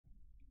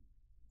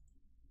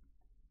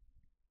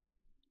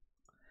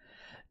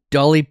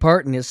Dolly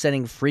Parton is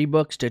sending free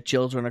books to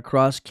children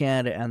across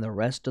Canada and the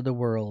rest of the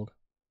world.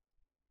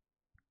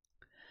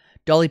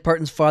 Dolly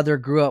Parton's father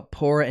grew up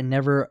poor and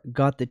never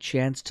got the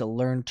chance to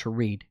learn to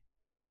read.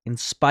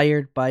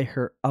 Inspired by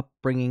her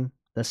upbringing,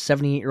 the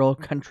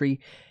 78-year-old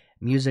country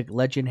music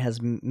legend has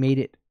made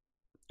it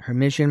her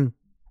mission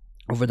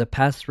over the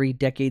past 3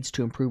 decades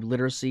to improve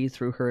literacy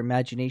through her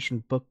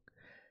Imagination book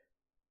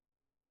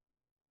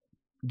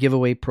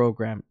giveaway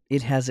program.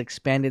 It has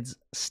expanded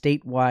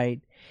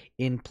statewide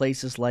in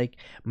places like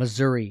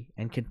Missouri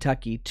and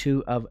Kentucky,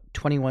 2 of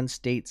 21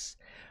 states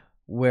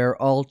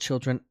where all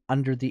children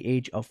under the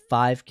age of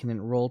 5 can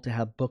enroll to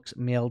have books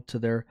mailed to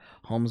their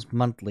homes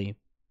monthly.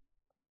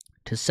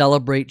 To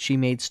celebrate, she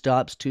made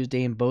stops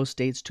Tuesday in both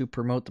states to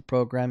promote the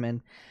program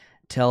and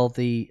tell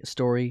the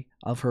story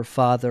of her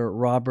father,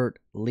 Robert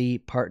Lee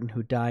Parton,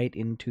 who died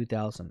in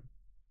 2000.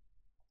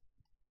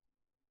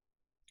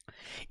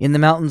 In the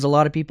mountains, a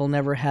lot of people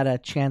never had a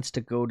chance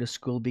to go to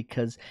school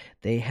because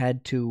they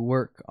had to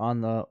work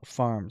on the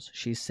farms,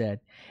 she said,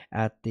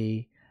 at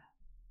the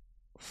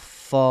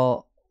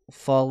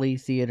Folly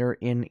Theater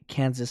in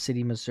Kansas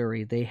City,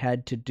 Missouri. They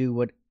had to do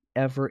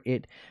whatever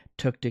it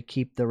took to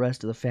keep the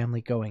rest of the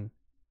family going.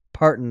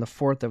 Parton, the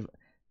fourth of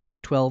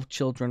 12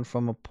 children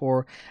from a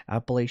poor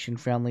Appalachian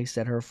family,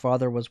 said her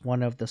father was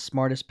one of the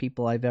smartest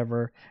people I've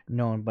ever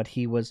known, but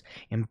he was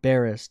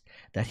embarrassed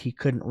that he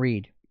couldn't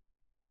read.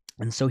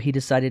 And so he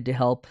decided to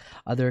help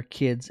other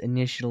kids,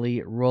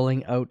 initially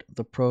rolling out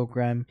the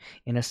program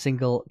in a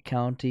single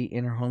county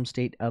in her home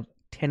state of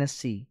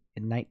Tennessee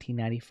in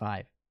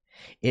 1995.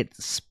 It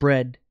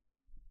spread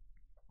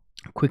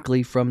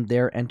quickly from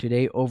there, and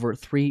today over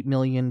 3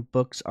 million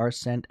books are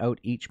sent out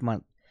each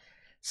month.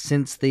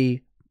 Since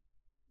the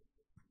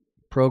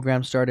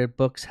program started,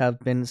 books have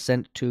been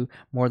sent to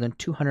more than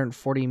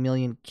 240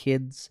 million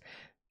kids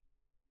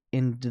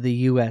in the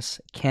U.S.,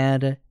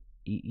 Canada,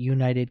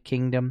 United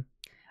Kingdom,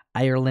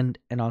 Ireland,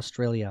 and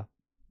Australia.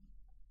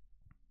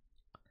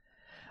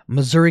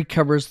 Missouri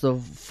covers the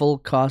full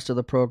cost of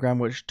the program,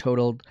 which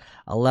totaled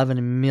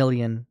 $11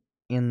 million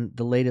in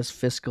the latest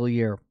fiscal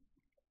year.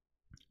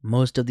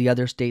 Most of the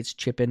other states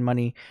chip in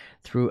money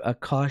through a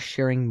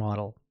cost-sharing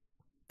model.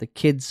 The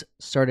kids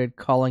started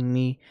calling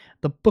me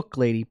the book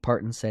lady,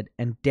 Parton said,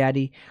 and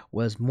Daddy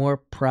was more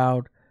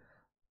proud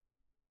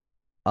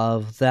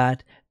of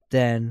that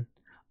than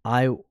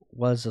I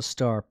was a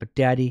star. But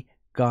Daddy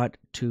got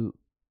to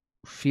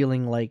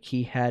feeling like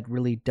he had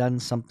really done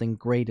something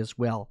great as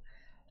well.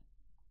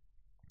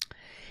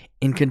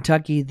 In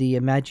Kentucky, the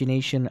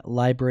Imagination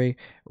Library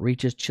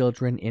reaches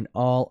children in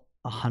all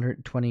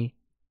 120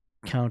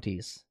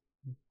 counties.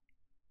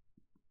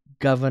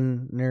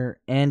 Governor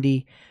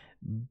Andy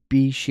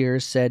Beshear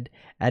said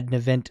at an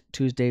event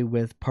Tuesday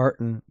with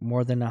Parton,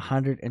 more than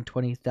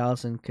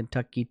 120,000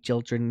 Kentucky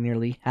children,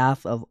 nearly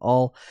half of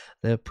all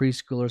the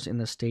preschoolers in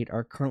the state,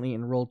 are currently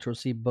enrolled to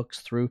receive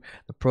books through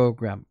the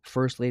program.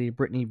 First Lady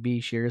Brittany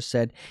Beshear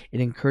said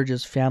it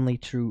encourages family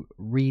to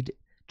read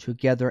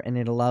together and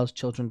it allows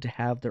children to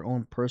have their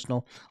own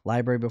personal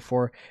library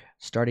before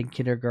starting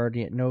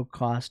kindergarten at no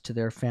cost to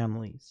their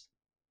families.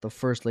 The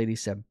First Lady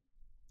said,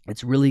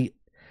 "It's really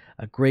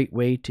a great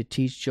way to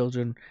teach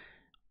children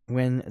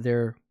when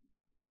they're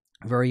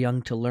very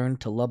young to learn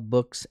to love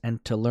books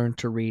and to learn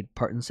to read,"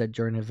 Parton said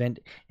during an event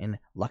in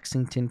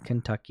Lexington,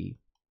 Kentucky.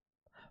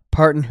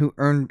 Parton, who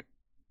earned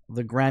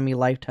the Grammy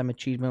Lifetime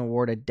Achievement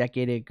Award a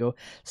decade ago,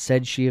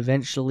 said she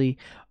eventually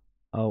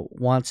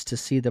wants to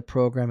see the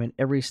program in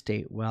every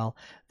state. While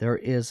there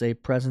is a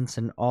presence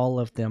in all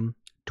of them,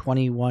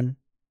 21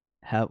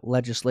 have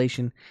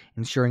legislation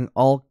ensuring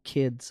all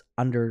kids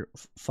under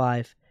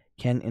 5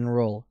 can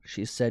enroll.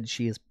 She said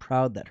she is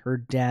proud that her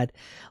dad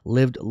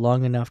lived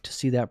long enough to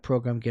see that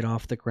program get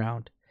off the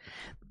ground.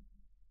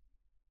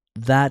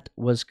 That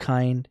was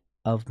kind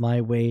of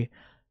my way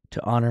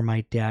to honor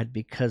my dad,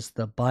 because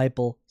the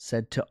Bible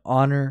said to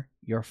honor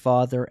your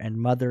father and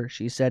mother,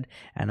 she said,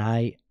 and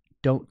I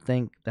don't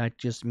think that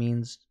just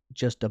means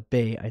just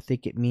obey. I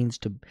think it means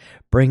to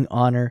bring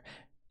honor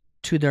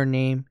to their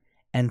name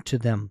and to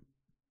them.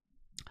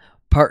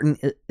 Parton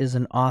is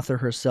an author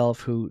herself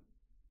who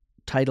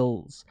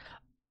titles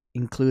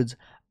includes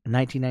a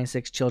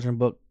 1996 children's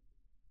book,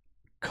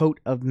 Coat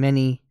of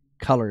Many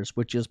Colors,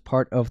 which is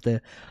part of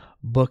the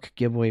book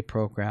giveaway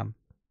program.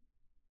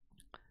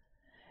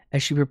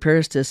 As she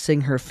prepares to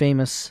sing her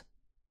famous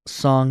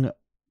song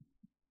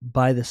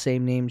by the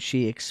same name,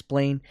 she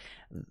explained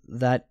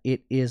that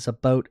it is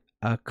about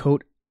a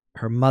coat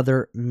her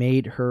mother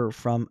made her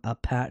from a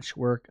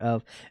patchwork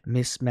of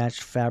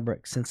mismatched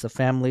fabric. Since the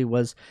family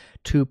was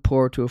too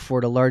poor to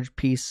afford a large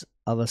piece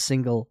of a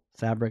single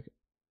fabric,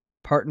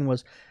 Parton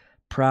was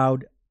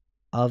proud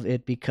of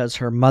it because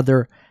her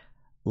mother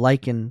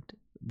likened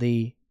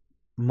the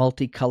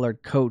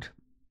multicolored coat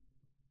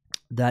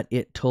that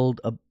it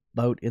told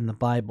about in the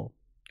Bible.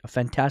 A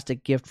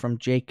fantastic gift from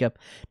Jacob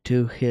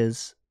to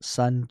his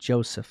son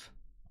Joseph.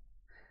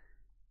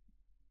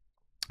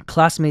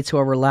 Classmates,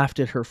 however, laughed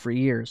at her for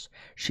years.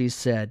 She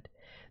said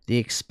the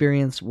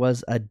experience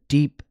was a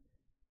deep,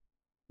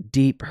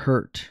 deep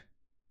hurt.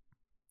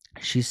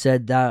 She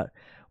said that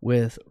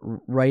with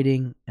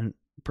writing and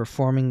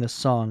performing the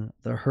song,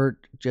 the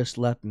hurt just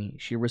left me.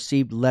 She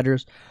received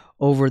letters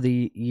over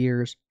the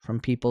years from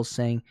people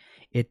saying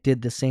it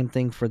did the same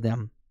thing for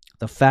them.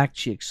 The fact,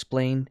 she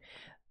explained,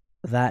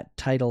 that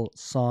title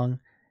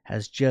song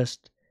has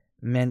just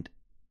meant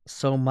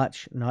so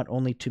much, not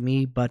only to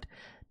me, but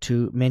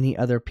to many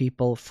other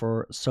people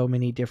for so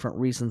many different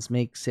reasons,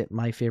 makes it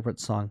my favorite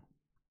song.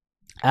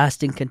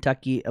 Asked in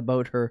Kentucky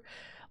about her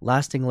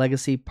lasting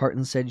legacy,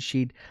 Parton said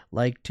she'd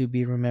like to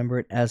be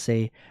remembered as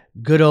a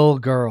good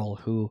old girl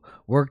who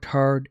worked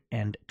hard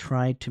and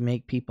tried to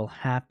make people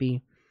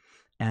happy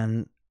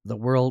and the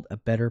world a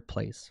better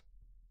place.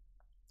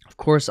 Of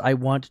course, I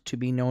want to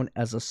be known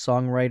as a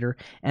songwriter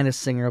and a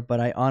singer, but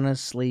I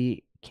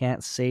honestly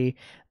can't say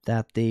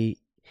that the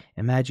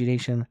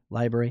Imagination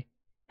Library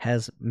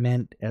has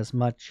meant as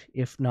much,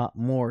 if not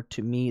more,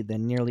 to me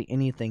than nearly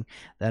anything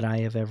that I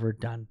have ever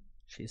done,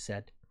 she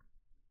said.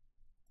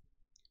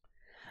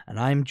 And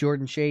I'm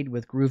Jordan Shade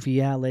with Groovy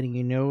Yeah, letting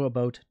you know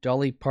about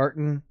Dolly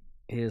Parton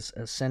is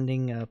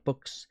sending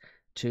books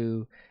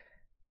to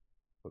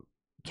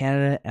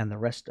Canada and the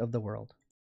rest of the world.